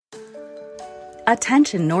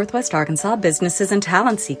Attention Northwest Arkansas businesses and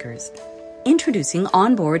talent seekers. Introducing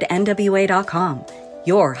OnboardNWA.com,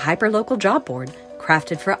 your hyperlocal job board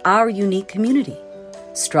crafted for our unique community.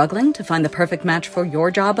 Struggling to find the perfect match for your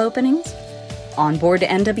job openings? Onboard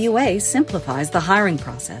NWA simplifies the hiring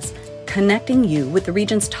process, connecting you with the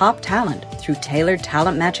region's top talent through tailored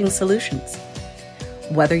talent matching solutions.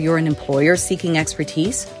 Whether you're an employer seeking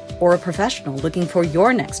expertise or a professional looking for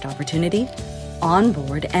your next opportunity,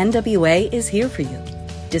 Onboard NWA is here for you.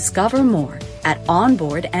 Discover more at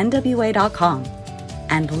onboardnwa.com,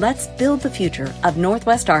 and let's build the future of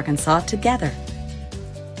Northwest Arkansas together.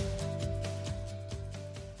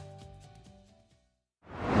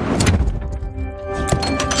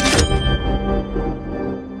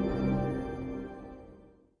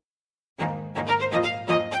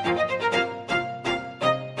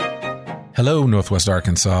 Hello, Northwest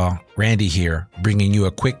Arkansas. Randy here, bringing you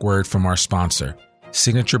a quick word from our sponsor,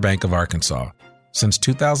 Signature Bank of Arkansas. Since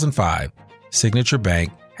 2005, Signature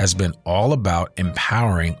Bank has been all about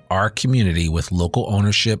empowering our community with local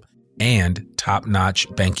ownership and top-notch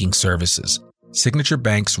banking services. Signature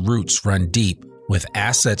Bank's roots run deep with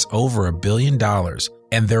assets over $1 billion,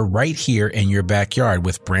 and they're right here in your backyard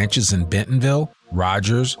with branches in Bentonville,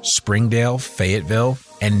 Rogers, Springdale, Fayetteville,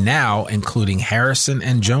 and now including Harrison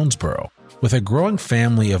and Jonesboro. With a growing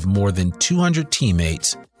family of more than 200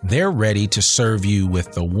 teammates, they're ready to serve you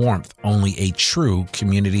with the warmth only a true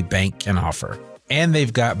community bank can offer. And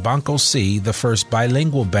they've got Banco C, the first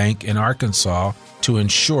bilingual bank in Arkansas, to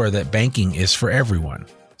ensure that banking is for everyone.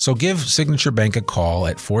 So give Signature Bank a call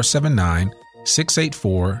at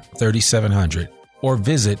 479-684-3700 or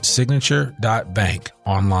visit signature.bank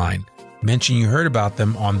online. Mention you heard about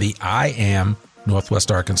them on the I Am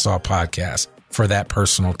Northwest Arkansas podcast for that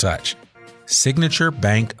personal touch. Signature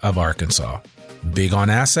Bank of Arkansas. Big on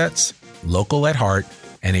assets, local at heart,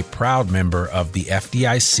 and a proud member of the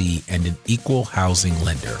FDIC and an equal housing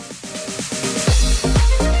lender.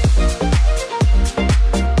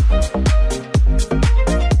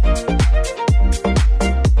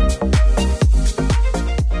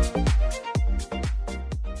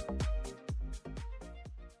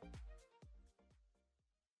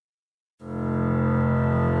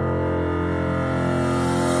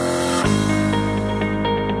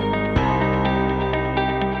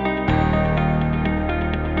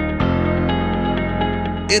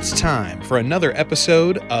 It's time for another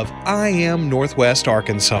episode of I Am Northwest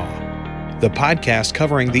Arkansas, the podcast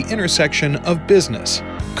covering the intersection of business,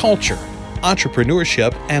 culture,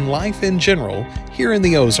 entrepreneurship, and life in general here in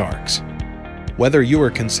the Ozarks. Whether you are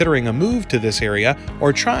considering a move to this area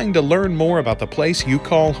or trying to learn more about the place you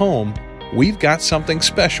call home, we've got something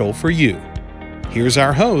special for you. Here's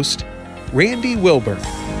our host, Randy Wilburn.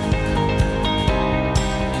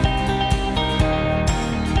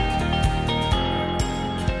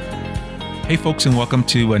 Hey folks, and welcome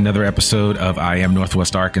to another episode of I Am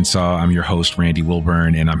Northwest Arkansas. I'm your host, Randy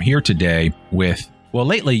Wilburn, and I'm here today with, well,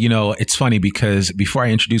 lately, it's funny because before I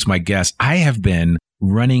introduce my guest, I have been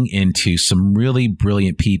running into some really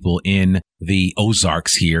brilliant people in the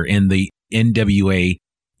Ozarks here, in the NWA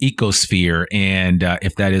ecosphere. And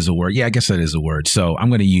if that is a word, yeah, I guess that is a word. So I'm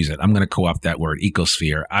going to use it. I'm going to co-opt that word,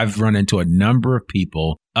 ecosphere. I've run into a number of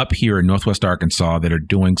people up here in Northwest Arkansas that are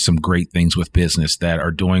doing some great things with business, that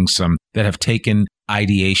have taken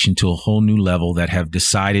ideation to a whole new level, that have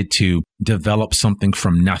decided to develop something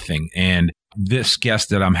from nothing. And this guest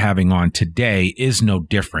that I'm having on today is no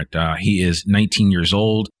different. He is 19 years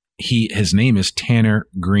old. His name is Tanner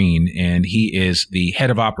Green, and he is the head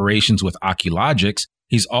of operations with Oculogics.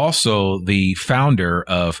 He's also the founder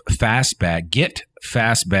of Fastbag,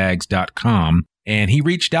 getfastbags.com. And he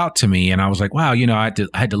reached out to me and I was like, wow, I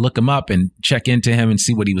had to look him up and check into him and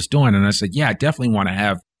see what he was doing. And I said, yeah, I definitely want to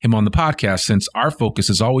have him on the podcast, since our focus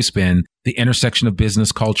has always been the intersection of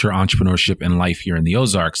business, culture, entrepreneurship, and life here in the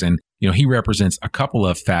Ozarks. And, he represents a couple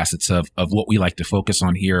of facets of what we like to focus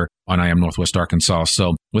on here on I Am Northwest Arkansas.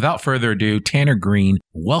 So without further ado, Tanner Green,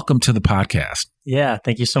 welcome to the podcast. Yeah,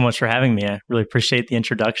 thank you so much for having me. I really appreciate the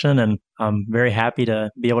introduction, and I'm very happy to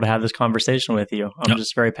be able to have this conversation with you. I'm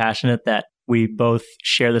just very passionate that we both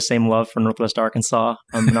share the same love for Northwest Arkansas.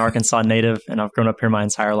 I'm an Arkansas native, and I've grown up here my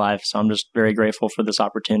entire life. So I'm just very grateful for this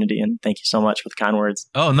opportunity, and thank you so much for the kind words.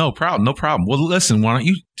 Oh, no problem. No problem. Well, listen, why don't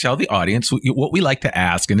you tell the audience what we like to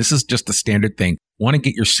ask, and this is just the standard thing. Want to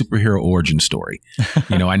get your superhero origin story.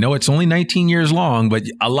 I know it's only 19 years long, but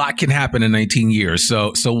a lot can happen in 19 years.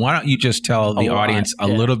 So why don't you just tell the audience a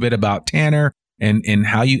little bit about Tanner and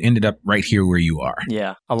how you ended up right here where you are?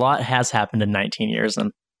 Yeah, a lot has happened in 19 years,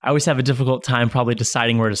 and I always have a difficult time probably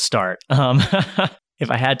deciding where to start. If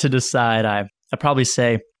I had to decide, I'd probably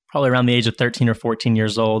say probably around the age of 13 or 14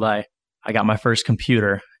 years old, I got my first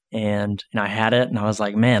computer. And I had it and I was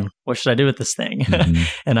like, man, what should I do with this thing? Mm-hmm.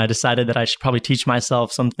 And I decided that I should probably teach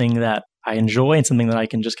myself something that I enjoy and something that I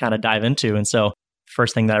can just kind of dive into. And so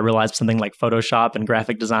first thing that I realized was something like Photoshop and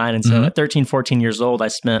graphic design. And so at 13, 14 years old, I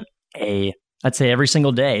spent I'd say every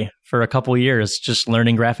single day for a couple of years just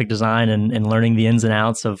learning graphic design and learning the ins and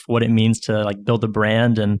outs of what it means to like build a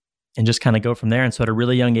brand and just kind of go from there. And so at a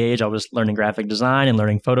really young age, I was learning graphic design and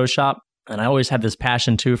learning Photoshop. And I always had this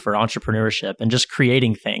passion too for entrepreneurship and just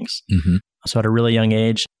creating things. Mm-hmm. So at a really young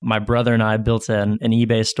age, my brother and I built an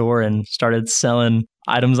eBay store and started selling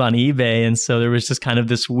items on eBay. And so there was just kind of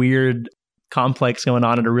this weird complex going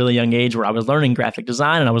on at a really young age where I was learning graphic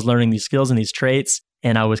design and I was learning these skills and these traits.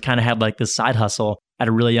 And I was kind of had like this side hustle at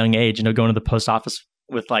a really young age, going to the post office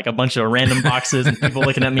with like a bunch of random boxes and people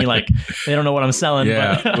looking at me like they don't know what I'm selling.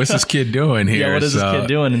 Yeah, but what's this kid doing here? Yeah, what is this kid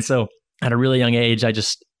doing? And so at a really young age, I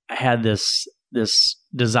had this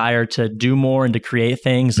desire to do more and to create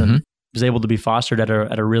things, and was able to be fostered at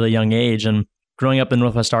a really young age. And growing up in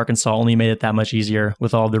Northwest Arkansas only made it that much easier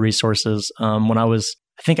with all the resources. When I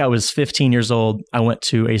think I was 15 years old, I went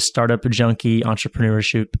to a Startup Junkie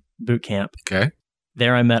entrepreneurship boot camp. Okay.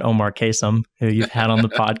 There I met Omar Kasem, who you've had on the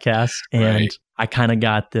podcast. And right. I kind of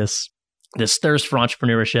got this thirst for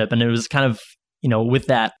entrepreneurship. And it was kind of, with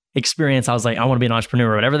that experience, I was like, I want to be an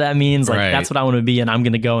entrepreneur, whatever that means. Like, right. That's what I want to be. And I'm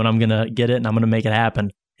going to go and I'm going to get it and I'm going to make it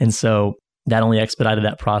happen. And so that only expedited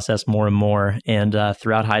that process more and more. And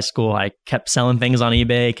throughout high school, I kept selling things on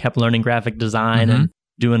eBay, kept learning graphic design and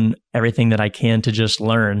doing everything that I can to just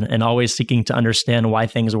learn, and always seeking to understand why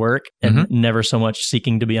things work and never so much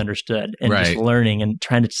seeking to be understood, and right. just learning and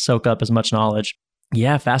trying to soak up as much knowledge.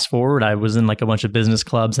 Yeah, fast forward, I was in like a bunch of business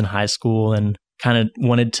clubs in high school and kind of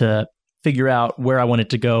wanted to figure out where I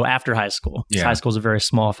wanted to go after high school. Yeah. High school is a very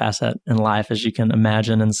small facet in life, as you can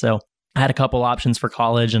imagine. And so I had a couple options for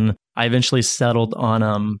college, and I eventually settled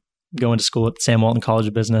on going to school at Sam Walton College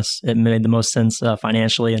of Business. It made the most sense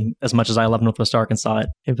financially, and as much as I love Northwest Arkansas,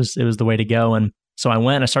 it was the way to go. And so I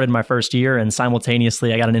went. I started my first year, and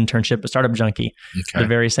simultaneously I got an internship at Startup Junkie, the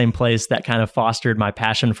very same place that kind of fostered my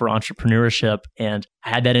passion for entrepreneurship. And I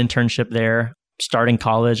had that internship there starting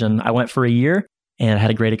college, and I went for a year and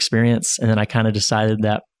had a great experience. And then I kind of decided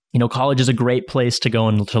that college is a great place to go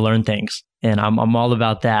and to learn things. And I'm all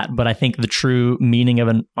about that. But I think the true meaning of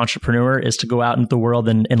an entrepreneur is to go out into the world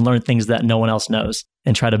and learn things that no one else knows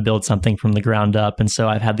and try to build something from the ground up. And so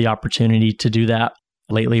I've had the opportunity to do that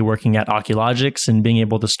lately, working at Oculogics and being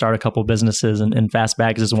able to start a couple businesses, and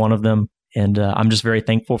Fastbags is one of them. And I'm just very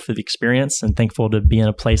thankful for the experience and thankful to be in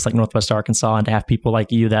a place like Northwest Arkansas and to have people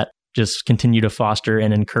like you that just continue to foster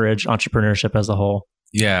and encourage entrepreneurship as a whole.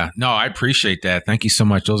 Yeah, no, I appreciate that. Thank you so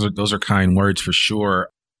much. Those are kind words for sure.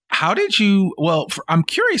 How did you, I'm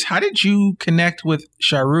curious, how did you connect with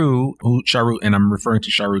Charu, and I'm referring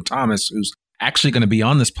to Charu Thomas, who's actually going to be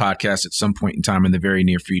on this podcast at some point in time in the very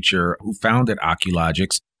near future, who founded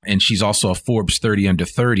Oculogics, and she's also a Forbes 30 under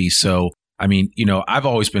 30. So, I mean, I've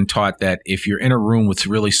always been taught that if you're in a room with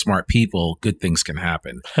really smart people, good things can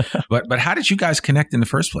happen. But how did you guys connect in the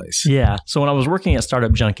first place? Yeah. So when I was working at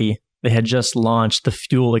Startup Junkie, they had just launched the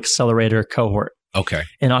Fuel Accelerator cohort. Okay.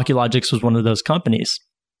 And Oculogics was one of those companies.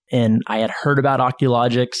 And I had heard about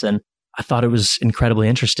Oculogics and I thought it was incredibly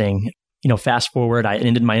interesting. Fast forward, I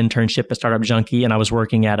ended my internship at Startup Junkie and I was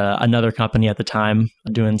working at another company at the time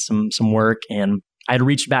doing some work. And I had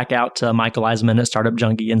reached back out to Michael Eisman at Startup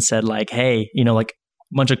Junkie and said like, hey, like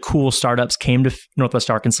a bunch of cool startups came to Northwest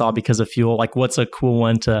Arkansas because of Fuel. Like, what's a cool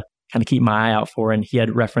one to kind of keep my eye out for? And he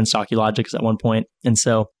had referenced Oculogics at one point. And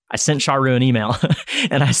so I sent Charu an email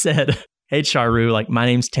and I said, hey, Charu, like my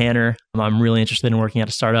name's Tanner. I'm really interested in working at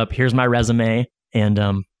a startup. Here's my resume. And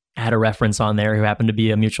I had a reference on there who happened to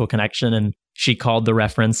be a mutual connection. And she called the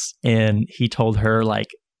reference and he told her like,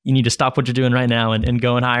 you need to stop what you're doing right now and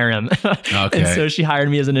go and hire him. Okay. And so she hired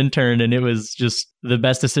me as an intern, and it was just the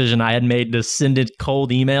best decision I had made to send a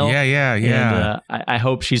cold email. Yeah. And I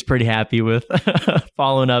hope she's pretty happy with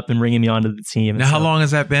following up and bringing me onto the team. Now, how long has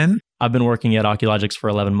that been? I've been working at Oculogics for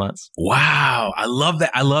 11 months. Wow. I love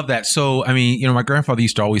that. So, I mean, my grandfather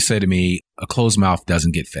used to always say to me, a closed mouth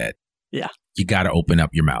doesn't get fed. Yeah. You got to open up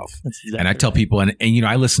your mouth. Exactly and I tell people, and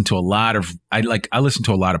I listen to a lot of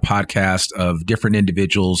podcasts of different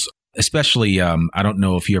individuals, especially, I don't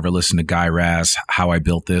know if you ever listen to Guy Raz, How I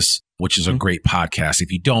Built This, which is a great podcast.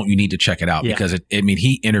 If you don't, you need to check it out because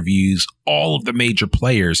he interviews all of the major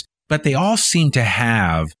players, but they all seem to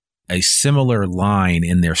have a similar line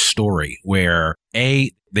in their story where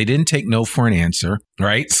they didn't take no for an answer,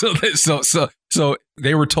 right? So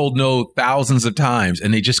they were told no thousands of times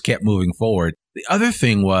and they just kept moving forward. The other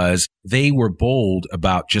thing was they were bold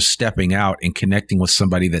about just stepping out and connecting with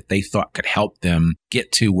somebody that they thought could help them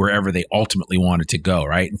get to wherever they ultimately wanted to go,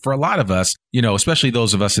 right? And for a lot of us, especially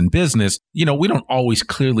those of us in business, we don't always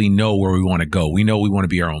clearly know where we want to go. We know we want to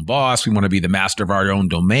be our own boss. We want to be the master of our own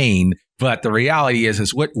domain. But the reality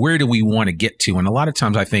is where do we want to get to? And a lot of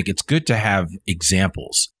times I think it's good to have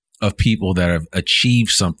examples of people that have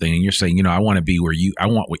achieved something. And you're saying, I want to be I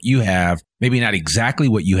want what you have, maybe not exactly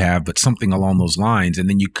what you have, but something along those lines. And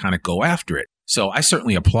then you kind of go after it. So I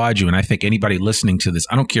certainly applaud you. And I think anybody listening to this,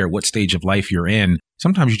 I don't care what stage of life you're in.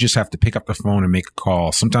 Sometimes you just have to pick up the phone and make a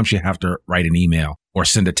call. Sometimes you have to write an email or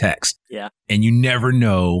send a text. Yeah. And you never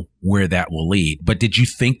know where that will lead. But did you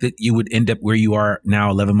think that you would end up where you are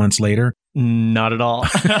now 11 months later? Not at all.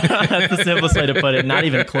 That's the simplest way to put it. Not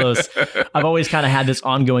even close. I've always kind of had this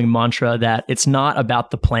ongoing mantra that it's not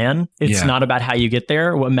about the plan. It's not about how you get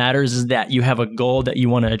there. What matters is that you have a goal that you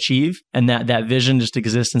want to achieve, and that vision just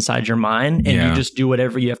exists inside your mind, and you just do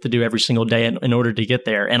whatever you have to do every single day in order to get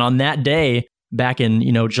there. And on that day, back in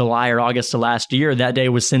July or August of last year, that day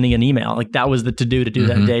was sending an email. Like that was the to do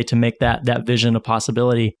that day to make that vision a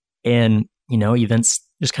possibility. And events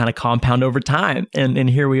just kind of compound over time. And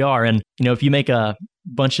here we are. And, if you make a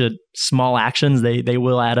bunch of small actions, they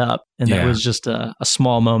will add up. And that was just a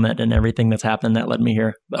small moment in everything that's happened that led me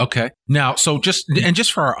here. But. Okay. Now, so just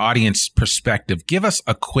for our audience perspective, give us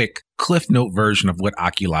a quick Cliff Note version of what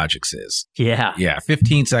Oculogix is. Yeah. Yeah.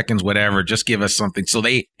 15 seconds, whatever. Just give us something. So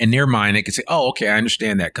in their mind, they can say, oh, okay, I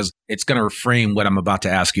understand that, because it's going to reframe what I'm about to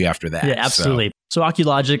ask you after that. Yeah, absolutely. So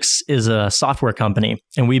Oculogix is a software company,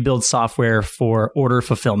 and we build software for order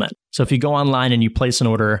fulfillment. So if you go online and you place an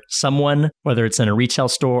order, someone, whether it's in a retail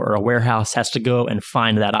store or a warehouse, has to go and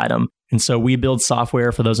find that item. And so we build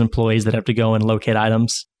software for those employees that have to go and locate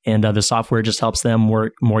items. And the software just helps them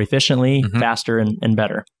work more efficiently, faster, and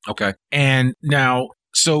better. Okay. And now,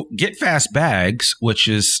 so Get Fast Bags, which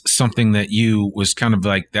is something that you was kind of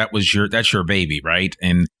like, that's your baby, right?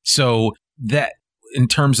 And so that, in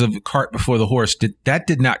terms of cart before the horse, did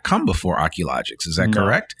not come before Oculogix. Is that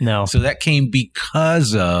correct? No. So that came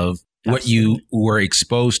because of what you were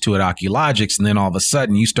exposed to at Oculogix. And then all of a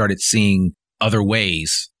sudden you started seeing other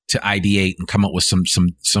ways to ideate and come up with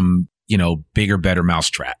some bigger, better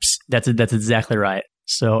mousetraps. That's exactly right.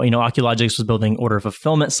 So, Oculogix was building order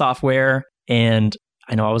fulfillment software, and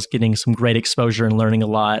I know I was getting some great exposure and learning a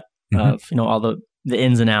lot of, all the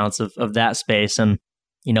ins and outs of that space. And,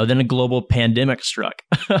 then a global pandemic struck.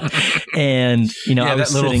 And, I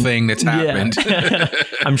was that little thing that's happened. Yeah.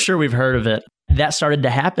 I'm sure we've heard of it. That started to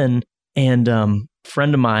happen. And a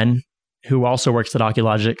friend of mine who also works at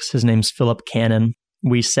Oculogix, his name's Philip Cannon,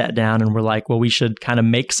 we sat down and we're like, well, we should kind of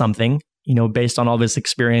make something, based on all this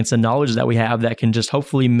experience and knowledge that we have that can just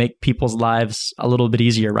hopefully make people's lives a little bit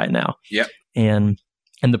easier right now. Yep. And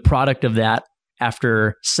the product of that,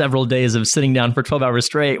 after several days of sitting down for 12 hours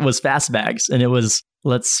straight, was Fast Bags. And it was,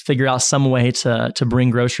 let's figure out some way to bring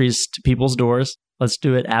groceries to people's doors. Let's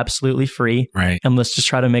do it absolutely free. Right. And let's just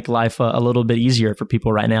try to make life a little bit easier for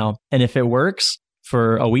people right now. And if it works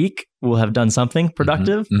for a week, we'll have done something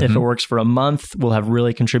productive. If it works for a month, we'll have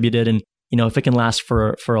really contributed. And, if it can last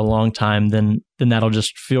for a long time, then that'll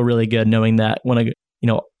just feel really good knowing that when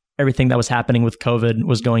everything that was happening with COVID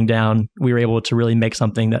was going down, we were able to really make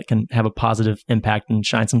something that can have a positive impact and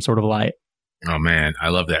shine some sort of light. Oh, man, I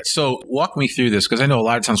love that. So walk me through this, because I know a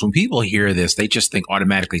lot of times when people hear this, they just think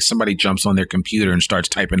automatically somebody jumps on their computer and starts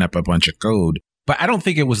typing up a bunch of code. But I don't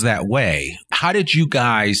think it was that way. How did you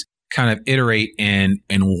guys kind of iterate and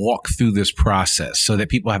walk through this process so that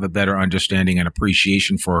people have a better understanding and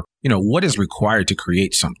appreciation for, what is required to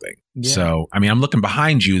create something? Yeah. So, I'm looking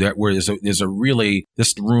behind you that where there's a really,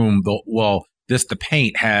 this room, the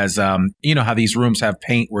paint has, how these rooms have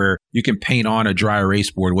paint where you can paint on a dry erase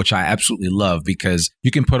board, which I absolutely love because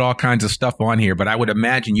you can put all kinds of stuff on here. But I would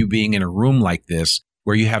imagine you being in a room like this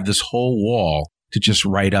where you have this whole wall to just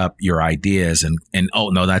write up your ideas and oh,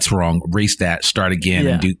 no, that's wrong. Erase that, start again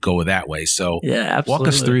and go that way. So walk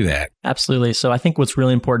us through that. Absolutely. So I think what's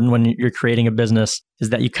really important when you're creating a business is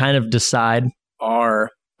that you kind of decide, are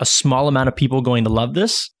a small amount of people going to love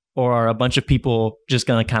this, or are a bunch of people just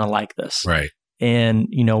going to kind of like this? Right. And,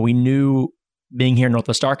 we knew being here in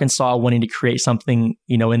Northwest Arkansas, wanting to create something,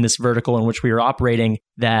 in this vertical in which we were operating,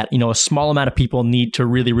 that, a small amount of people need to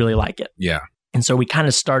really, really like it. Yeah. And so we kind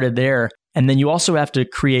of started there. And then you also have to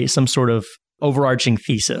create some sort of overarching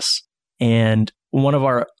thesis. And one of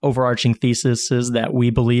our overarching theses that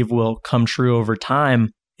we believe will come true over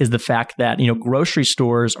time is the fact that, grocery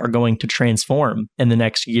stores are going to transform in the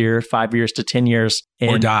next year, 5 years to 10 years.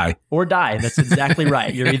 Or die. That's exactly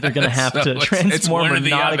right. You're either going to have to transform or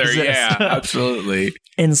not exist. Yeah, absolutely.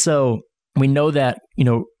 And so we know that,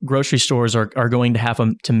 grocery stores are going to have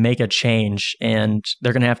to make a change, and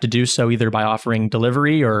they're going to have to do so either by offering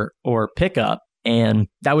delivery or pickup. And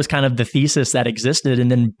that was kind of the thesis that existed. And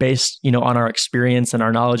then based, on our experience and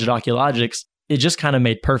our knowledge at Oculogics, it just kind of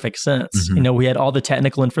made perfect sense. Mm-hmm. We had all the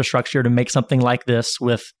technical infrastructure to make something like this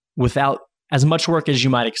without as much work as you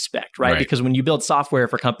might expect, right? Because when you build software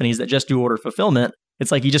for companies that just do order fulfillment, it's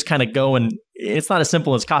like you just kind of go, and it's not as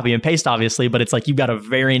simple as copy and paste, obviously, but it's like you've got a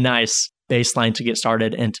very nice baseline to get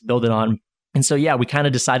started and to build it on. And so, we kind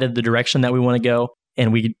of decided the direction that we want to go,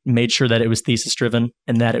 and we made sure that it was thesis driven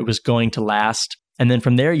and that it was going to last. And then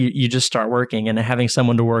from there, you just start working, and having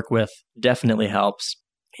someone to work with definitely helps.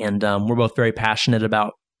 And we're both very passionate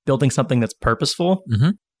about building something that's purposeful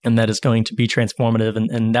and that is going to be transformative.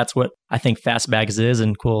 And that's what I think Fastbags is.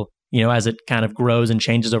 And cool, as it kind of grows and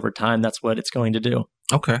changes over time, that's what it's going to do.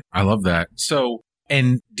 Okay. I love that. So,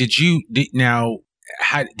 and did you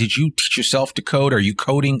teach yourself to code? Are you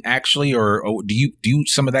coding actually, or do you do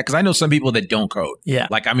some of that? Because I know some people that don't code. Yeah.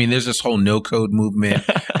 There's this whole no code movement,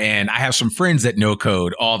 and I have some friends that no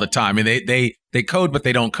code all the time, and they code, but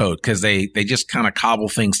they don't code because they just kind of cobble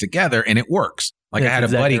things together and it works. Like I had a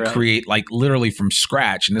buddy create literally from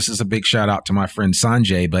scratch, and this is a big shout out to my friend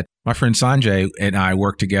Sanjay, but my friend Sanjay and I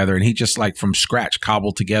worked together, and he just from scratch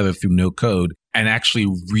cobbled together through no code and actually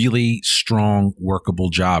really strong workable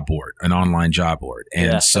job board, an online job board.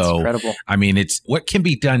 And so, incredible. It's what can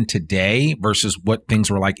be done today versus what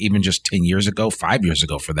things were like even just 10 years ago, 5 years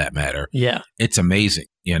ago for that matter. Yeah. It's amazing,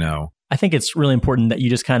 I think it's really important that you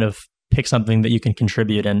just kind of pick something that you can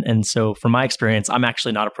contribute. And so from my experience, I'm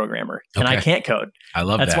actually not a programmer and I can't code. I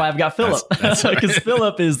love that. That's why I've got Philip. Because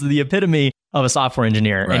Philip is the epitome of a software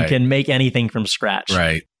engineer and can make anything from scratch.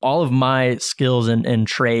 Right. All of my skills and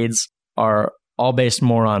trades are all based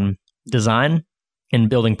more on design and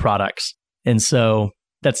building products. And so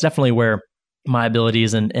that's definitely where my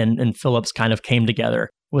abilities and Philip's kind of came together.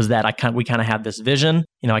 Was that we kind of have this vision,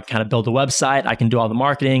 I can kind of build a website, I can do all the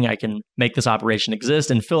marketing, I can make this operation exist,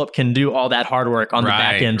 and Philip can do all that hard work on the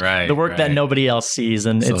back end, the work that nobody else sees,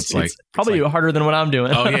 and so it's probably harder than what I'm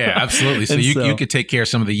doing. Oh yeah, absolutely. So you could take care of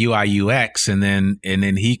some of the UI UX, and then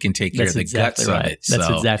he can take care of the guts of it. That's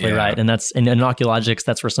exactly right, and that's in Oculogics.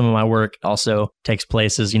 That's where some of my work also takes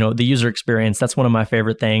place. Is the user experience. That's one of my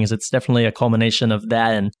favorite things. It's definitely a culmination of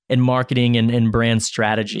that, and in marketing and brand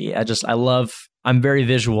strategy. I'm very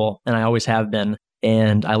visual, and I always have been,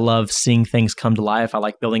 and I love seeing things come to life. I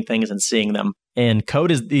like building things and seeing them. And code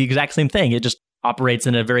is the exact same thing. It just operates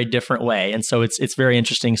in a very different way. And so it's very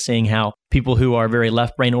interesting seeing how people who are very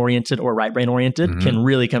left brain oriented or right brain oriented can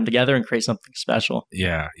really come together and create something special.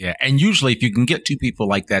 Yeah. And usually if you can get two people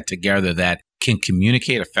like that together that can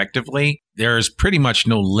communicate effectively, there's pretty much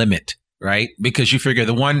no limit. Right? Because you figure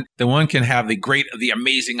the one can have the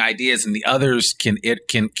amazing ideas, and the others can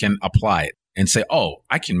apply it and say, oh,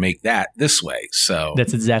 I can make that this way. So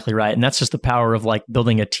that's exactly right. And that's just the power of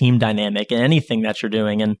building a team dynamic in anything that you're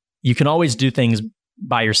doing. And you can always do things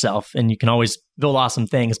by yourself, and you can always build awesome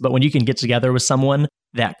things. But when you can get together with someone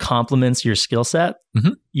that complements your skill set,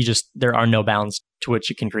 there are no bounds to what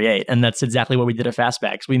you can create. And that's exactly what we did at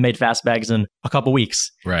Fastbags. We made Fastbags in a couple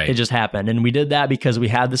weeks. Right. It just happened. And we did that because we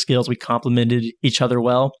had the skills, we complemented each other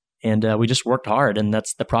well, and we just worked hard, and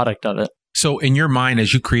that's the product of it. So in your mind,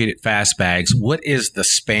 as you created Fastbags, what is the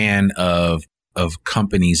span of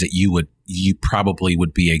companies that you probably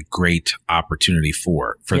would be a great opportunity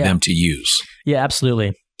for them to use? Yeah,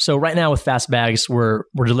 absolutely. So right now with Fastbags, we're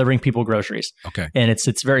delivering people groceries. Okay. And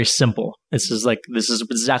it's very simple. This is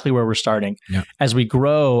exactly where we're starting. Yeah. As we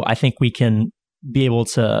grow, I think we can be able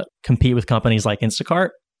to compete with companies like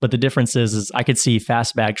Instacart. But the difference is I could see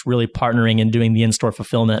Fastbags really partnering and doing the in-store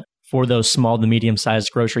fulfillment for those small to medium-sized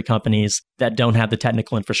grocery companies that don't have the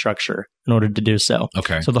technical infrastructure in order to do so.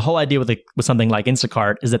 Okay. So the whole idea with something like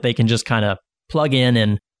Instacart is that they can just kind of plug in,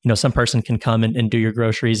 and some person can come and do your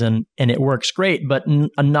groceries, and it works great. But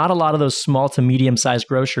not a lot of those small to medium-sized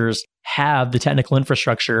grocers have the technical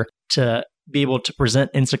infrastructure to be able to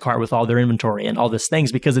present Instacart with all their inventory and all these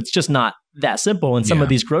things, because it's just not that simple. And some of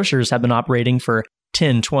these grocers have been operating for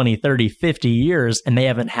 10, 20, 30, 50 years, and they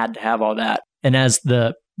haven't had to have all that. And as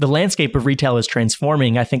the landscape of retail is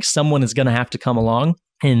transforming, I think someone is going to have to come along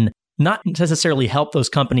and not necessarily help those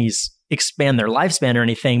companies expand their lifespan or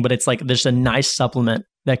anything, but it's there's a nice supplement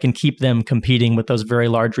that can keep them competing with those very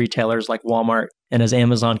large retailers like Walmart. And as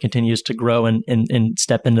Amazon continues to grow and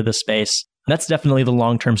step into the space, that's definitely the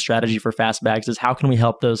long-term strategy for Fastbags is how can we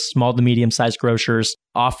help those small to medium-sized grocers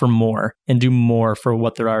offer more and do more for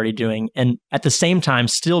what they're already doing. And at the same time,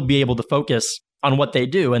 still be able to focus on what they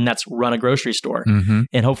do, and that's run a grocery store. Mm-hmm.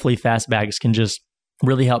 And hopefully Fastbags can just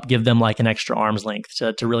really help give them like an extra arm's length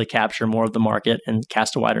to really capture more of the market and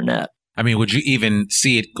cast a wider net. I mean, would you even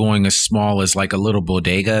see it going as small as like a little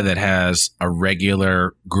bodega that has a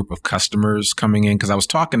regular group of customers coming in? Because I was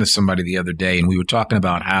talking to somebody the other day and we were talking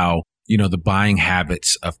about how, you know, the buying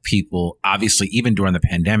habits of people, obviously, even during the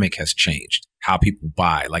pandemic has changed how people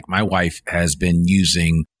buy. Like my wife has been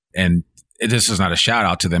using, and this is not a shout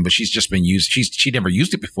out to them, but she's just been she never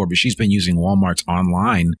used it before, but she's been using Walmart's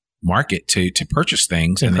online market to purchase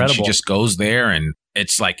things. And then she just goes there and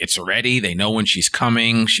it's like, it's ready. They know when she's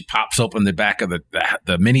coming. She pops open the back of the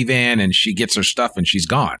minivan and she gets her stuff and she's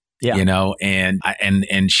gone. Yeah. You know, and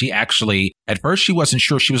she actually, at first she wasn't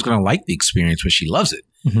sure she was going to like the experience, but she loves it.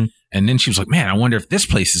 Mm-hmm. And then she was like, man, I wonder if this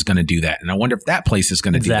place is going to do that. And I wonder if that place is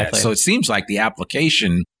going to do that. So it seems like the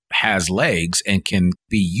application has legs and can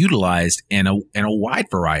be utilized in a wide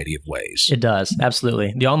variety of ways. It does.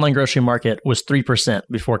 Absolutely. The online grocery market was 3%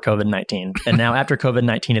 before COVID-19. And now after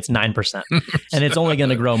COVID-19, it's 9%. And it's only going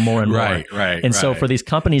to grow more and more. Right. And so for these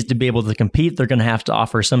companies to be able to compete, they're going to have to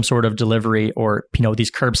offer some sort of delivery or, you know,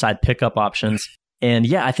 these curbside pickup options. And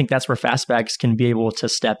yeah, I think that's where Fastbags can be able to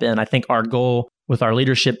step in. I think our goal with our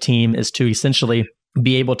leadership team is to essentially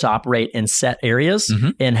be able to operate in set areas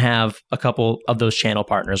and have a couple of those channel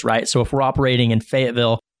partners, right? So if we're operating in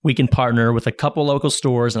Fayetteville, we can partner with a couple local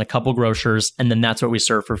stores and a couple grocers, and then that's what we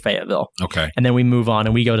serve for Fayetteville. Okay. And then we move on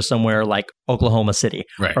and we go to somewhere like Oklahoma City,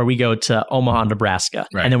 or we go to Omaha, Nebraska.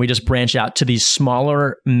 Right. And then we just branch out to these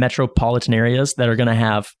smaller metropolitan areas that are going to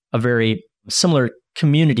have a very similar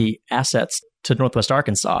community assets to Northwest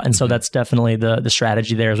Arkansas. And so that's definitely the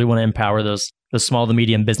strategy there is we want to empower those small to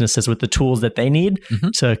medium businesses with the tools that they need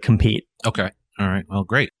to compete. Okay. All right. Well,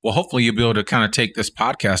 great. Well, hopefully you'll be able to kind of take this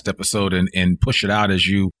podcast episode and push it out as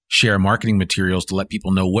you share marketing materials to let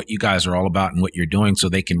people know what you guys are all about and what you're doing so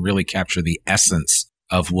they can really capture the essence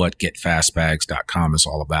of what getfastbags.com is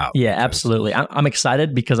all about. Yeah, absolutely. I'm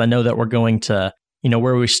excited because I know that we're going to, you know,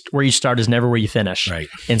 where you start is never where you finish. Right.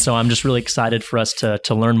 And so I'm just really excited for us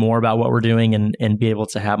to learn more about what we're doing and be able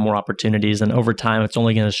to have more opportunities. And over time, it's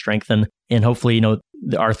only going to strengthen. And hopefully, you know,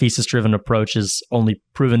 our thesis-driven approach is only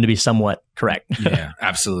proven to be somewhat correct. Yeah,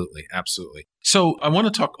 absolutely. Absolutely. So I want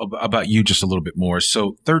to talk about you just a little bit more.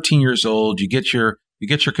 So 13 years old, you get your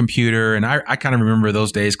computer. And I kind of remember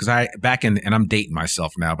those days because and I'm dating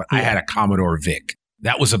myself now, but I had a Commodore VIC.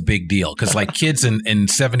 That was a big deal because like kids in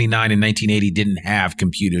 79 and 1980 didn't have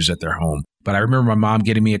computers at their home. But I remember my mom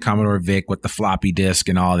getting me a Commodore VIC with the floppy disk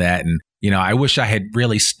and all that. And, you know, I wish I had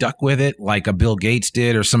really stuck with it like a Bill Gates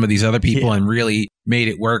did or some of these other people and really made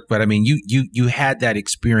it work. But I mean, you had that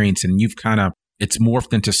experience and it's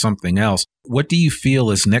morphed into something else. What do you feel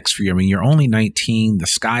is next for you? I mean, you're only 19. The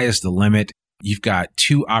sky is the limit. You've got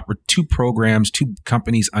two programs, two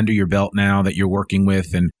companies under your belt now that you're working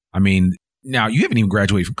with. And I mean, now, you haven't even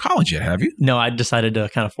graduated from college yet, have you? No, I decided to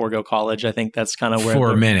kind of forego college. I think that's kind of where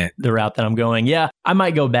the route that I'm going. Yeah, I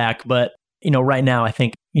might go back, but you know, right now I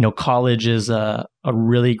think, you know, college is a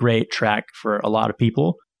really great track for a lot of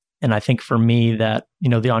people. And I think for me that, you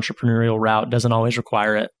know, the entrepreneurial route doesn't always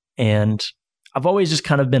require it. And I've always just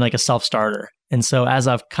kind of been like a self-starter. And so as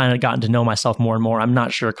I've kind of gotten to know myself more and more, I'm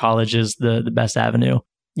not sure college is the best avenue.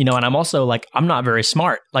 You know, and I'm also like, I'm not very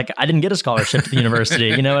smart. Like, I didn't get a scholarship to the university.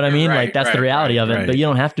 You know what I mean? Like, that's the reality of it. But you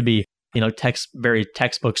don't have to be, you know, very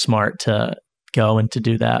textbook smart to go and to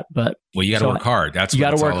do that. But well, you got to work hard. You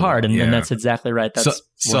got to work hard. And that's exactly right. That's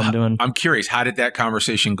what I'm doing. I'm curious, how did that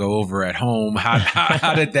conversation go over at home?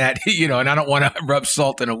 How did that, you know, and I don't want to rub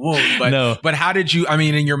salt in a wound, but how did you, I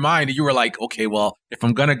mean, in your mind, you were like, okay, well, if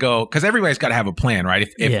I'm going to go, because everybody's got to have a plan, right?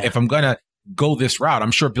 If I'm going to go this route. I'm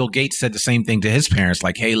sure Bill Gates said the same thing to his parents,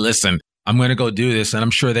 like, hey, listen, I'm going to go do this. And I'm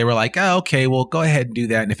sure they were like, oh, okay, well, go ahead and do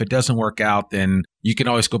that. And if it doesn't work out, then you can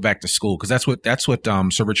always go back to school. Because that's what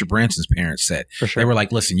Sir Richard Branson's parents said. For sure. They were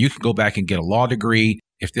like, listen, you can go back and get a law degree.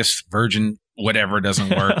 If this virgin whatever doesn't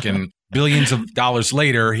work and billions of dollars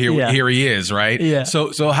later, here he is, right? Yeah.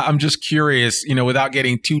 So I'm just curious, you know, without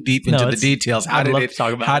getting too deep into the details, how did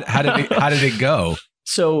it go?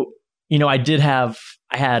 So, you know, I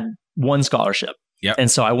had one scholarship. Yep. And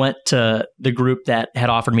so I went to the group that had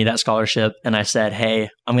offered me that scholarship and I said, hey,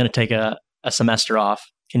 I'm going to take a semester off.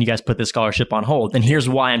 Can you guys put this scholarship on hold? And here's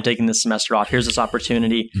why I'm taking this semester off. Here's this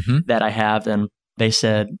opportunity that I have. And they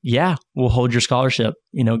said, yeah, we'll hold your scholarship.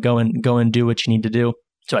 You know, go and do what you need to do.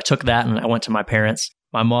 So I took that and I went to my parents.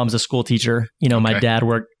 My mom's a school teacher. My dad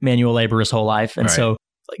worked manual labor his whole life. And so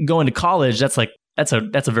like, going to college, that's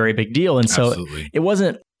a very big deal. And so it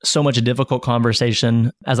wasn't so much a difficult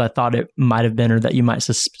conversation as I thought it might have been, or that you might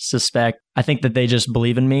suspect. I think that they just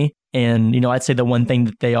believe in me. And, I'd say the one thing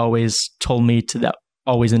that they always told me that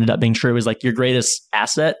always ended up being true is like, your greatest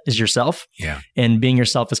asset is yourself. Yeah. And being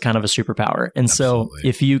yourself is kind of a superpower. And so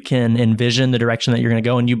if you can envision the direction that you're going to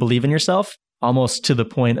go and you believe in yourself, almost to the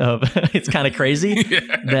point of it's kind of crazy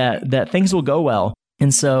that things will go well.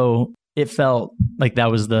 And so it felt like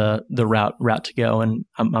that was the route to go. And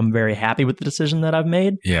I'm very happy with the decision that I've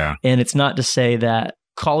made. Yeah. And it's not to say that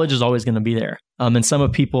college is always going to be there. And some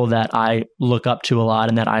of people that I look up to a lot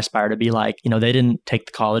and that I aspire to be like, they didn't take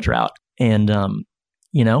the college route. And,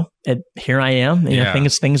 here I am.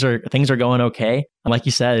 Things are going okay. And like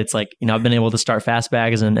you said, it's like, I've been able to start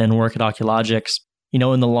Fastbags and work at Oculogics. In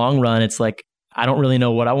the long run, it's like, I don't really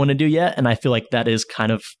know what I want to do yet. And I feel like that is kind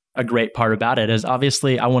of a great part about it, is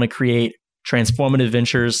obviously I want to create transformative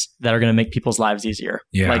ventures that are going to make people's lives easier.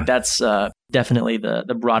 Yeah. Like that's definitely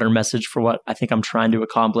the broader message for what I think I'm trying to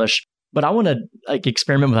accomplish. But I want to like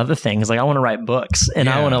experiment with other things. Like I want to write books and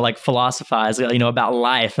I want to like philosophize, about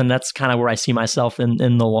life. And that's kind of where I see myself in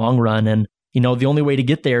the long run. And, the only way to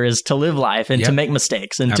get there is to live life and to make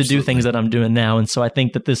mistakes and to do things that I'm doing now. And so I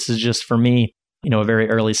think that this is just for me, a very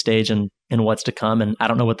early stage in what's to come. And I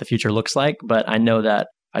don't know what the future looks like, but I know that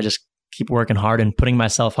I just keep working hard and putting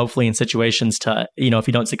myself hopefully in situations to, if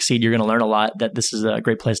you don't succeed, you're going to learn a lot, that this is a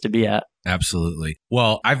great place to be at. Absolutely.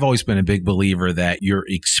 Well, I've always been a big believer that your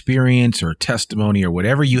experience or testimony or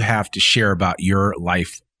whatever you have to share about your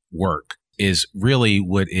life work is really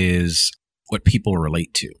what people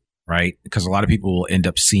relate to, right? Because a lot of people will end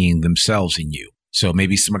up seeing themselves in you. So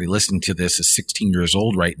maybe somebody listening to this is 16 years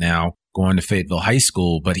old right now, going to Fayetteville High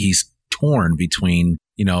School, but he's torn between,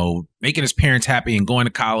 making his parents happy and going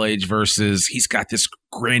to college versus he's got this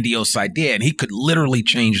grandiose idea and he could literally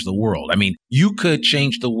change the world. I mean, you could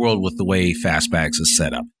change the world with the way Fastbags is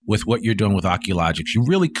set up, with what you're doing with Oculogics. You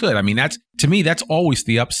really could. I mean, to me, that's always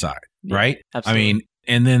the upside, right? Absolutely. I mean,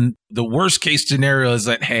 and then the worst case scenario is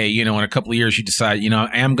that, hey, in a couple of years, you decide,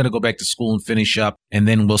 I am going to go back to school and finish up, and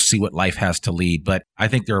then we'll see what life has to lead. But I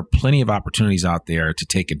think there are plenty of opportunities out there to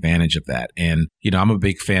take advantage of that. And, I'm a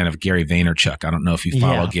big fan of Gary Vaynerchuk. I don't know if you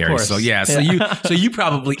follow Gary. So so you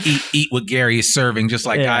probably eat what Gary is serving just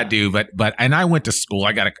like I do. But I went to school.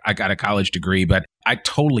 I got a college degree, but I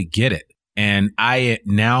totally get it. And I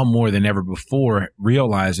now more than ever before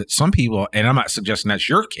realize that some people, and I'm not suggesting that's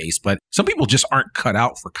your case, but some people just aren't cut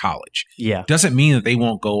out for college. Yeah. Doesn't mean that they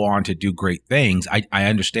won't go on to do great things. I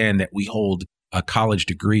understand that we hold a college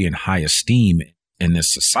degree in high esteem in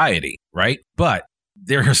this society, right? But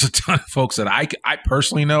there's a ton of folks that I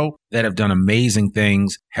personally know that have done amazing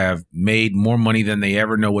things, have made more money than they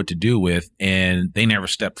ever know what to do with, and they never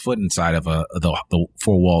stepped foot inside of the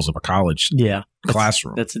four walls of a college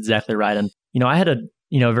classroom. That's exactly right. And, I had a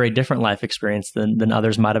very different life experience than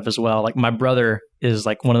others might have as well. Like my brother is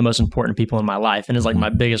like one of the most important people in my life and is like my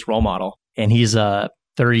biggest role model. And he's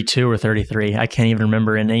 32 or 33. I can't even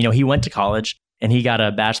remember. And, he went to college and he got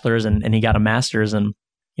a bachelor's and he got a master's. And,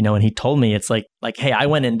 and he told me, it's like, hey, I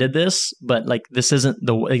went and did this, but like, this isn't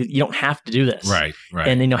you don't have to do this. Right.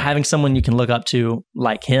 And, having someone you can look up to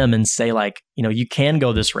like him and say like, you can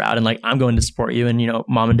go this route and like, I'm going to support you and,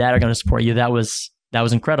 mom and dad are going to support you. That was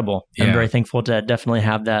incredible. Yeah. I'm very thankful to definitely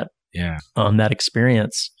have that, that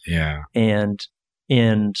experience. Yeah. And,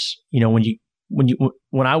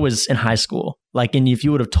 when I was in high school, like, and if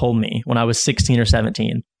you would have told me when I was 16 or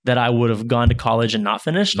 17 that I would have gone to college and not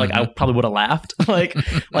finished, like I probably would have laughed. like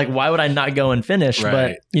why would I not go and finish?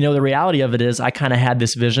 Right. But, the reality of it is I kind of had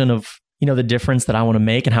this vision of, the difference that I want to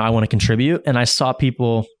make and how I want to contribute. And I saw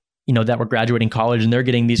people, that were graduating college and they're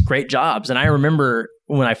getting these great jobs. And I remember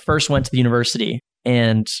when I first went to the university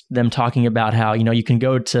and them talking about how, you can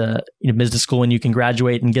go to business school and you can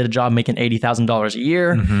graduate and get a job making $80,000 a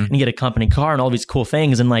year and get a company car and all these cool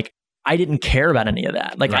things. And like, I didn't care about any of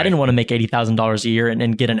that. Like, I didn't want to make $80,000 a year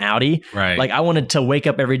and get an Audi. Right. Like, I wanted to wake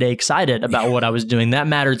up every day excited about what I was doing. That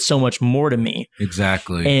mattered so much more to me.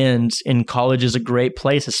 Exactly. And in college is a great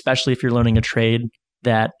place, especially if you're learning a trade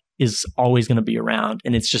that is always going to be around.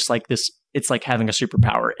 And it's just like this, it's like having a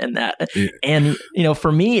superpower in that. Yeah. And,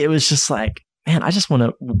 for me, it was just like, man, I just want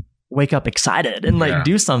to wake up excited and like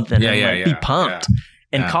do something and be pumped. Yeah.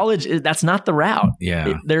 And college, that's not the route.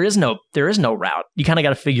 Yeah. There is no route. You kind of got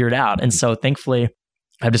to figure it out. And so thankfully,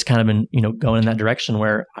 I've just kind of been, going in that direction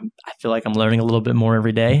where I feel like I'm learning a little bit more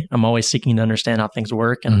every day. I'm always seeking to understand how things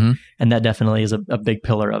work. And that definitely is a big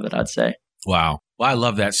pillar of it, I'd say. Wow. Well, I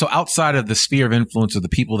love that. So outside of the sphere of influence of the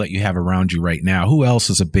people that you have around you right now, who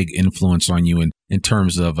else is a big influence on you in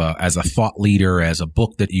terms of as a thought leader, as a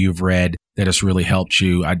book that you've read that has really helped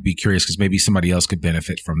you? I'd be curious because maybe somebody else could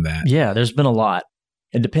benefit from that. Yeah, there's been a lot.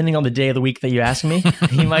 And depending on the day of the week that you ask me,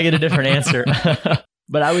 you might get a different answer.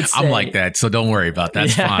 But I would say... I'm like that, so don't worry about that.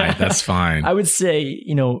 That's fine. That's fine. I would say,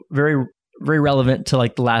 very, very relevant to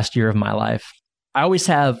like the last year of my life. I always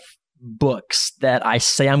have books that I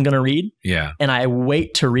say I'm going to read. Yeah. And I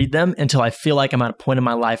wait to read them until I feel like I'm at a point in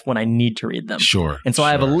my life when I need to read them. Sure. And so I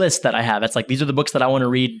have a list that I have. It's like, these are the books that I want to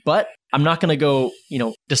read, but I'm not going to go,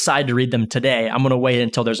 decide to read them today. I'm going to wait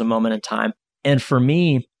until there's a moment in time. And for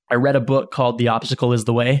me, I read a book called The Obstacle is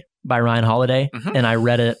the Way by Ryan Holiday. Mm-hmm. And I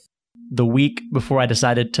read it the week before I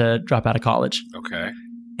decided to drop out of college. Okay.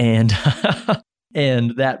 And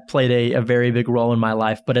and that played a very big role in my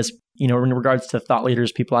life. But as in regards to thought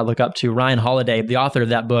leaders, people I look up to, Ryan Holiday, the author of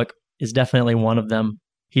that book, is definitely one of them.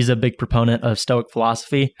 He's a big proponent of Stoic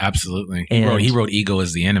philosophy. Absolutely. He wrote Ego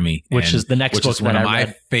is the Enemy, which is the next book is one of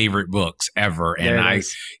my favorite books ever. And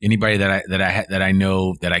anybody that I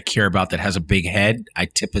know that I care about that has a big head, I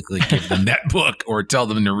typically give them that book or tell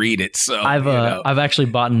them to read it. So I've actually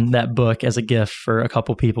bought that book as a gift for a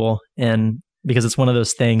couple people, and because it's one of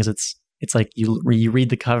those things, it's like you read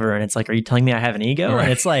the cover and it's like, are you telling me I have an ego? Right.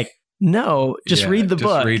 And it's like, no, just read the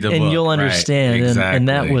book and you'll understand. Right. Exactly. And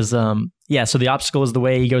that was, so The Obstacle is the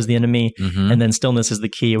Way, Ego is the Enemy, and then Stillness is the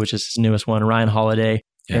Key, which is his newest one, Ryan Holiday.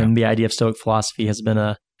 Yeah. And the idea of Stoic philosophy has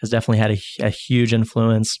definitely had a huge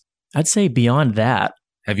influence. I'd say beyond that.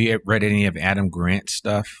 Have you read any of Adam Grant's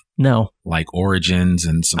stuff? No. Like Origins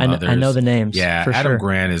and some others? I know the names. Yeah, Adam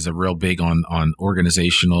Grant is a real big on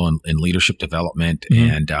organizational and leadership development,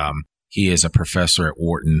 and he is a professor at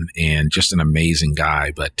Wharton and just an amazing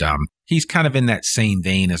guy. But he's kind of in that same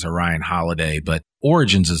vein as a Ryan Holiday. But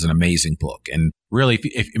Origins is an amazing book. And really,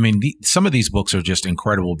 some of these books are just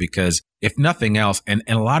incredible because if nothing else, and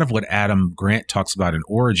a lot of what Adam Grant talks about in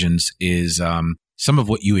Origins is some of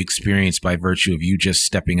what you experienced by virtue of you just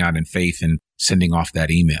stepping out in faith and sending off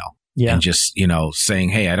that email. Yeah. And just, saying,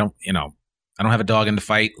 hey, I don't have a dog in the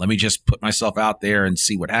fight. Let me just put myself out there and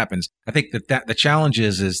see what happens. I think that the challenge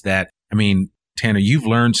is that, Tanner, you've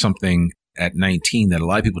learned something at 19 that a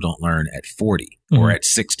lot of people don't learn at 40 or at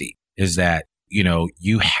 60 is that,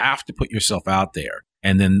 you have to put yourself out there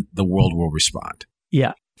and then the world will respond.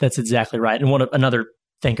 Yeah, that's exactly right. And another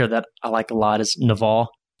thinker that I like a lot is Naval.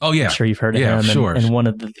 Oh, yeah. I'm sure you've heard of him. Sure. And one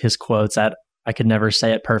of his quotes, I could never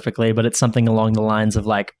say it perfectly, but it's something along the lines of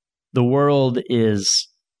like, the world is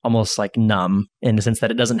almost like numb in the sense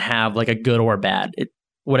that it doesn't have like a good or bad.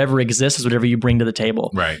 Whatever exists is whatever you bring to the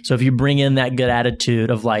table. Right. So if you bring in that good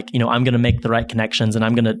attitude of like, I'm going to make the right connections and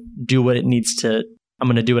I'm going to do what I need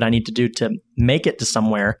to do to make it to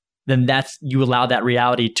somewhere, then you allow that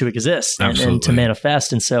reality to exist and to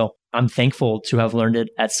manifest. And so I'm thankful to have learned it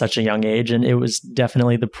at such a young age. And it was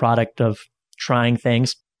definitely the product of trying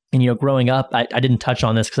things. And, growing up, I didn't touch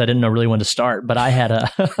on this because I didn't know really when to start, but I had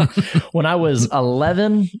when I was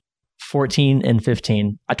 11, 14, and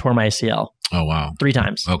 15, I tore my ACL. Oh, wow. 3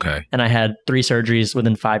 times. Okay. And I had 3 surgeries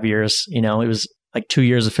within 5 years. It was like 2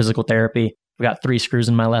 years of physical therapy. I got 3 screws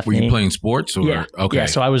in my left knee. Were you playing sports? Or? Yeah. Okay. Yeah.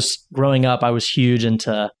 So growing up, I was huge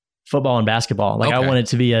into football and basketball. Like I wanted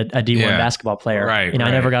to be a D1 basketball player. Right.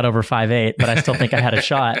 I never got over 5'8", but I still think I had a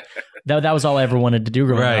shot. That was all I ever wanted to do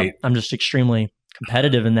growing up. I'm just extremely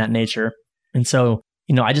competitive in that nature. And so,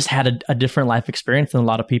 I just had a different life experience than a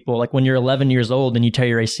lot of people. Like when you're 11 years old and you tear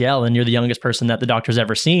your ACL and you're the youngest person that the doctor's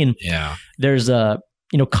ever seen, there's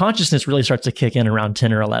consciousness really starts to kick in around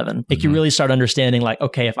 10 or 11. Like you really start understanding like,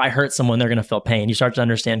 okay, if I hurt someone, they're going to feel pain. You start to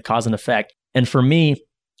understand cause and effect. And for me,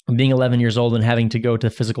 being 11 years old and having to go to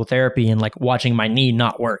physical therapy and like watching my knee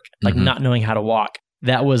not work, like not knowing how to walk,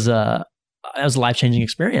 that was a life-changing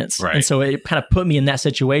experience. Right. And so it kind of put me in that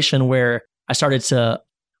situation where I started to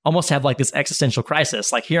almost have like this existential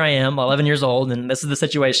crisis. Like here I am, 11 years old, and this is the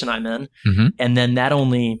situation I'm in. And then that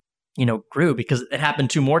only, grew because it happened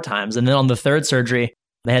 2 more times. And then on the 3rd surgery,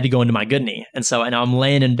 they had to go into my good knee. And so now I'm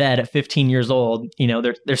laying in bed at 15 years old.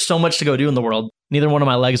 There's so much to go do in the world. Neither one of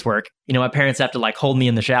my legs work. My parents have to like hold me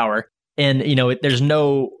in the shower. And, there's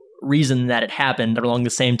no reason that it happened along the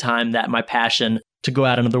same time that my passion to go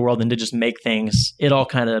out into the world and to just make things, it all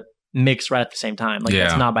kind of mix right at the same time. Like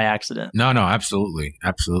it's not by accident. No, absolutely.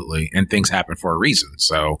 Absolutely. And things happen for a reason.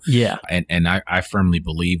 So yeah. And I firmly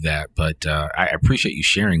believe that, but I appreciate you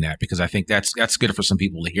sharing that because I think that's good for some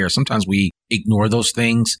people to hear. Sometimes we ignore those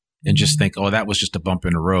things and just think, oh, that was just a bump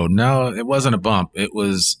in the road. No, it wasn't a bump. It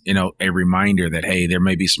was, a reminder that, hey, there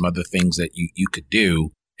may be some other things that you could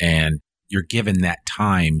do and you're given that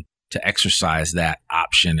time to exercise that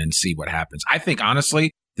option and see what happens. I think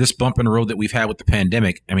honestly, this bump in the road that we've had with the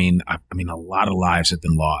pandemic, I mean, a lot of lives have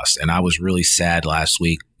been lost. And I was really sad last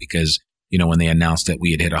week because, when they announced that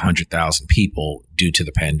we had hit 100,000 people due to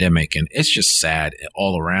the pandemic, and it's just sad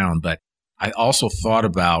all around. But I also thought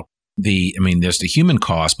about there's the human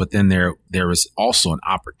cost, but then there was also an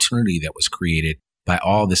opportunity that was created by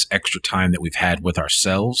all this extra time that we've had with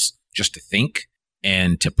ourselves just to think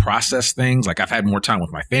and to process things. Like I've had more time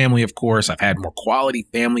with my family, of course. I've had more quality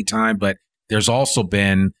family time, but there's also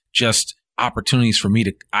been just opportunities for me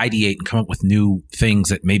to ideate and come up with new things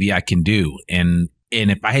that maybe I can do. And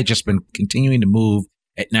if I had just been continuing to move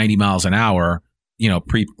at 90 miles an hour,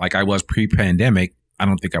 like I was pre-pandemic, I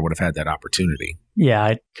don't think I would have had that opportunity. Yeah,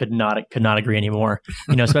 I could not agree anymore.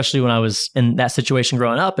 Especially when I was in that situation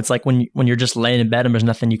growing up, it's like when you're just laying in bed and there's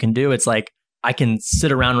nothing you can do, it's like I can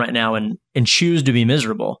sit around right now and choose to be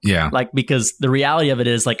miserable. Yeah. Like, because the reality of it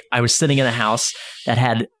is, like, I was sitting in a house that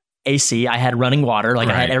had AC, I had running water, like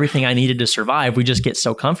I had everything I needed to survive. We just get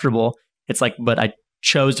so comfortable. It's like, but I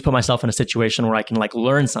chose to put myself in a situation where I can like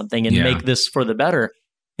learn something and make this for the better.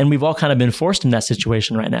 And we've all kind of been forced in that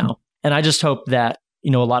situation right now. And I just hope that, a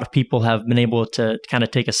lot of people have been able to kind of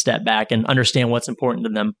take a step back and understand what's important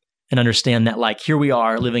to them and understand that, like, here we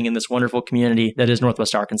are living in this wonderful community that is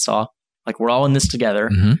Northwest Arkansas. Like, we're all in this together.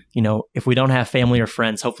 Mm-hmm. If we don't have family or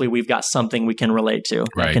friends, hopefully we've got something we can relate to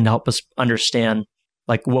that can help us understand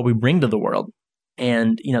like what we bring to the world.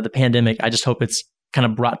 And, the pandemic, I just hope it's kind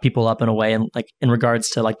of brought people up in a way, and like in regards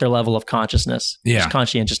to like their level of consciousness,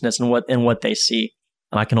 conscientiousness and what they see.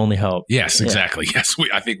 And I can only hope. Yes, exactly. Yeah. Yes.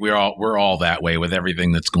 I think we're all that way with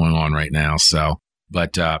everything that's going on right now. So,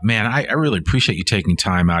 but man, I really appreciate you taking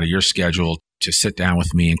time out of your schedule to sit down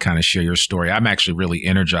with me and kind of share your story. I'm actually really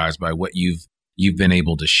energized by what you've been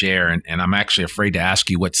able to share. And I'm actually afraid to ask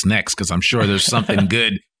you what's next, because I'm sure there's something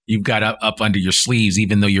good you've got up under your sleeves,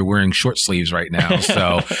 even though you're wearing short sleeves right now.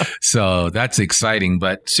 So that's exciting.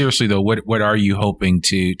 But seriously though, what are you hoping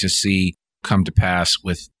to see come to pass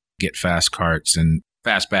with Get Fast Carts and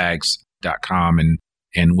fastbags.com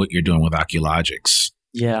and what you're doing with Oculogics?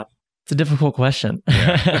 Yeah, it's a difficult question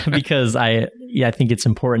because I think it's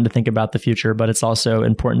important to think about the future, but it's also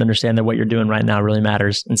important to understand that what you're doing right now really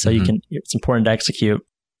matters. And so it's important to execute.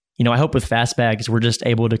 I hope with Fastbags, we're just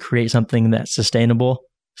able to create something that's sustainable,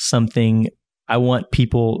 something I want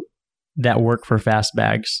people that work for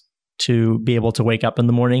Fastbags to be able to wake up in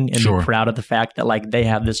the morning and be proud of the fact that like they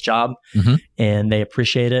have this job and they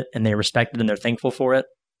appreciate it and they respect it and they're thankful for it.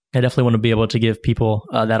 I definitely want to be able to give people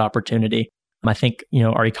that opportunity. I think,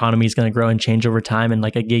 our economy is going to grow and change over time, and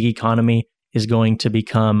like a gig economy is going to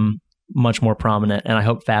become much more prominent. And I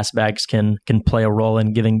hope Fastbags can play a role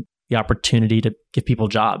in giving the opportunity to give people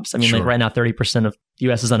jobs. I mean, like right now, 30% of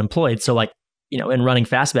the US is unemployed. So like, in running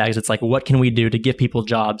Fastbags, it's like, what can we do to give people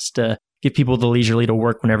jobs, to give people the leisurely to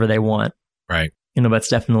work whenever they want? Right. That's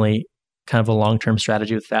definitely kind of a long-term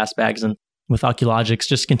strategy with Fastbags, and with Oculogics,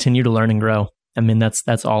 just continue to learn and grow. I mean,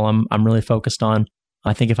 that's all I'm really focused on.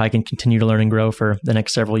 I think if I can continue to learn and grow for the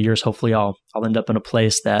next several years, hopefully I'll end up in a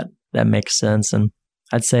place that makes sense. And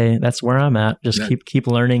I'd say that's where I'm at. Just keep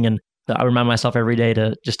learning, and I remind myself every day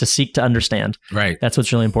to seek to understand. Right. That's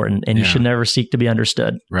what's really important. And you should never seek to be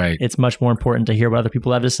understood. Right. It's much more important to hear what other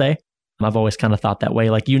people have to say. I've always kind of thought that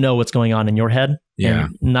way. Like, what's going on in your head. Yeah.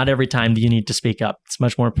 And not every time do you need to speak up. It's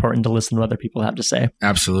much more important to listen to what other people have to say.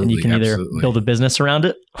 Absolutely. And you can either build a business around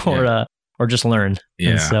it or just learn.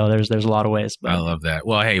 Yeah. And so there's a lot of ways. But. I love that.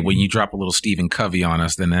 Well, hey, when you drop a little Stephen Covey on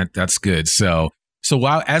us, then that's good. So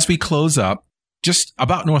while as we close up, just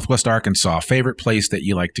about Northwest Arkansas, favorite place that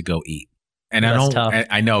you like to go eat. And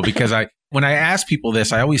I know, because when I ask people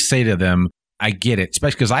this, I always say to them, I get it,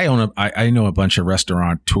 especially because I know a bunch of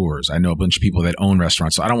restaurateurs. I know a bunch of people that own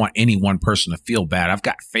restaurants. So I don't want any one person to feel bad. I've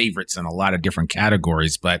got favorites in a lot of different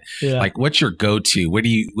categories, but like, what's your go-to? What do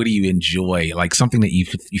you enjoy? Like something that you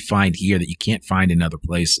find here that you can't find in other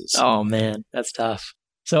places? Oh man, that's tough.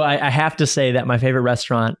 So I have to say that my favorite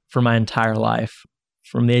restaurant for my entire life,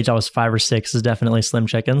 from the age I was 5 or 6, is definitely Slim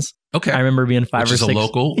Chickens. Okay. I remember being 5 or 6. Which is a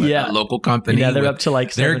local company. Yeah, they're up to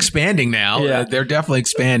like 7. They're expanding now. Yeah. They're definitely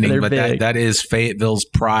expanding, but that is Fayetteville's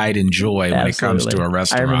pride and joy when it comes to a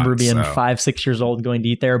restaurant. I remember being 5, 6 years old going to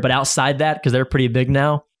eat there. But outside that, because they're pretty big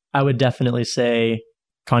now, I would definitely say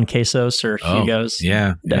Con Quesos or Hugo's.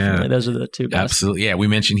 Yeah. Definitely. Yeah. Those are the two best. Absolutely. Yeah. We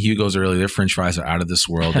mentioned Hugo's earlier. Their French fries are out of this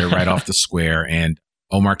world. They're right off the square. And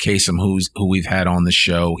Omar Kasem, who we've had on the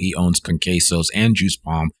show, he owns Con Quesos and Juice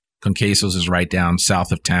Palm. Con Quesos is right down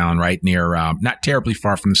south of town, right near, not terribly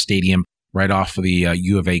far from the stadium, right off of the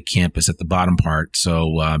U of A campus at the bottom part.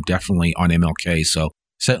 So definitely on MLK. So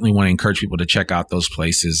certainly want to encourage people to check out those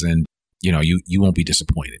places, and you won't be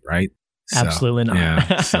disappointed, right? So, absolutely not.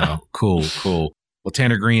 Yeah. So cool. Well,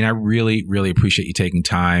 Tanner Green, I really, really appreciate you taking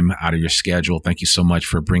time out of your schedule. Thank you so much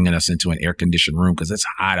for bringing us into an air-conditioned room, because it's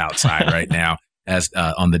hot outside right now as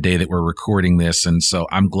on the day that we're recording this. And so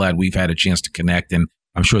I'm glad we've had a chance to connect, and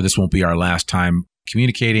I'm sure this won't be our last time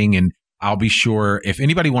communicating. And I'll be sure if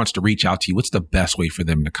anybody wants to reach out to you, what's the best way for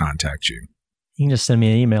them to contact you? You can just send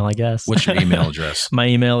me an email, I guess. What's your email address? My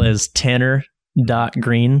email is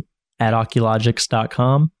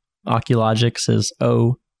tanner.green@oculogics.com. Oculogics is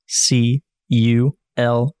OCULOGX.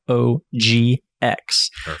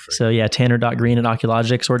 Perfect. So yeah,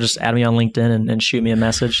 tanner.green@oculogics, or just add me on LinkedIn and shoot me a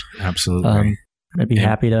message. Absolutely. I'd be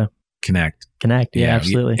happy to connect. Yeah,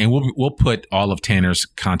 absolutely. And we'll put all of Tanner's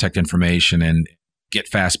contact information and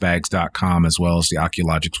getfastbags.com as well as the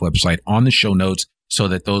Oculogics website on the show notes, so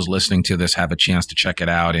that those listening to this have a chance to check it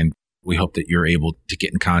out. And we hope that you're able to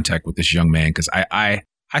get in contact with this young man, because I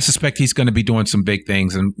suspect he's going to be doing some big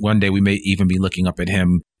things. And one day we may even be looking up at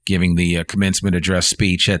him giving the commencement address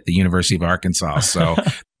speech at the University of Arkansas. So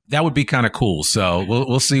that would be kind of cool. So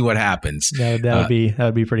we'll see what happens. That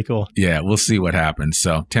would be pretty cool. Yeah, we'll see what happens.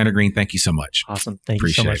 So Tanner Green, thank you so much. Awesome. Thank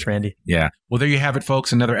Appreciate you so much, it. Randy. Yeah. Well, there you have it,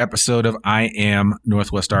 folks. Another episode of I Am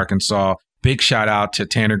Northwest Arkansas. Big shout out to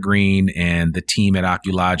Tanner Green and the team at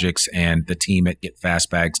Oculogics and the team at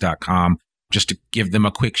getfastbags.com. Just to give them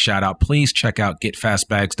a quick shout out, please check out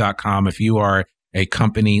getfastbags.com. If you are a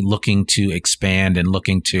company looking to expand and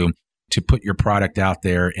looking to put your product out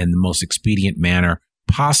there in the most expedient manner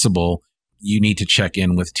possible, you need to check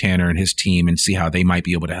in with Tanner and his team and see how they might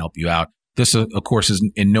be able to help you out. This, of course, is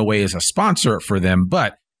in no way is a sponsor for them,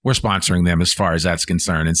 but we're sponsoring them as far as that's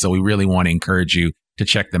concerned. And so we really want to encourage you to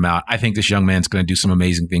check them out. I think this young man's going to do some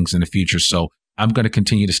amazing things in the future. So I'm going to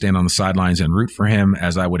continue to stand on the sidelines and root for him,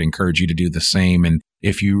 as I would encourage you to do the same. And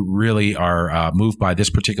if you really are moved by this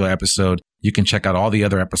particular episode, you can check out all the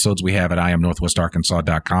other episodes we have at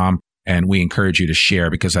IamNorthwestArkansas.com. And we encourage you to share,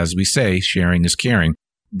 because as we say, sharing is caring.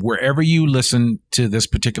 Wherever you listen to this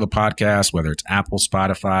particular podcast, whether it's Apple,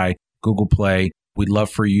 Spotify, Google Play, we'd love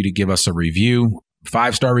for you to give us a review.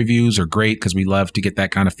 5-star reviews are great, because we love to get that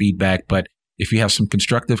kind of feedback. But if you have some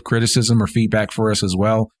constructive criticism or feedback for us as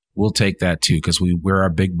well, we'll take that too, because we wear our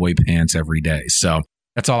big boy pants every day. So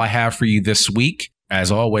that's all I have for you this week.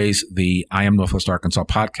 As always, the I Am Northwest Arkansas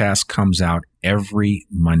podcast comes out every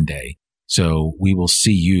Monday. So we will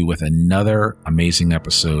see you with another amazing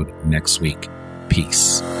episode next week.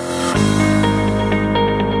 Peace.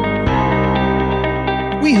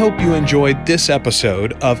 We hope you enjoyed this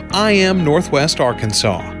episode of I Am Northwest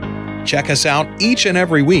Arkansas. Check us out each and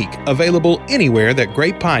every week, available anywhere that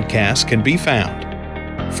great podcasts can be found.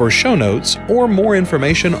 For show notes or more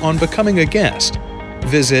information on becoming a guest,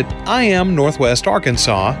 visit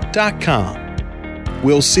IamNorthwestArkansas.com.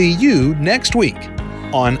 We'll see you next week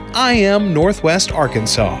on I Am Northwest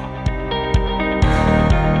Arkansas.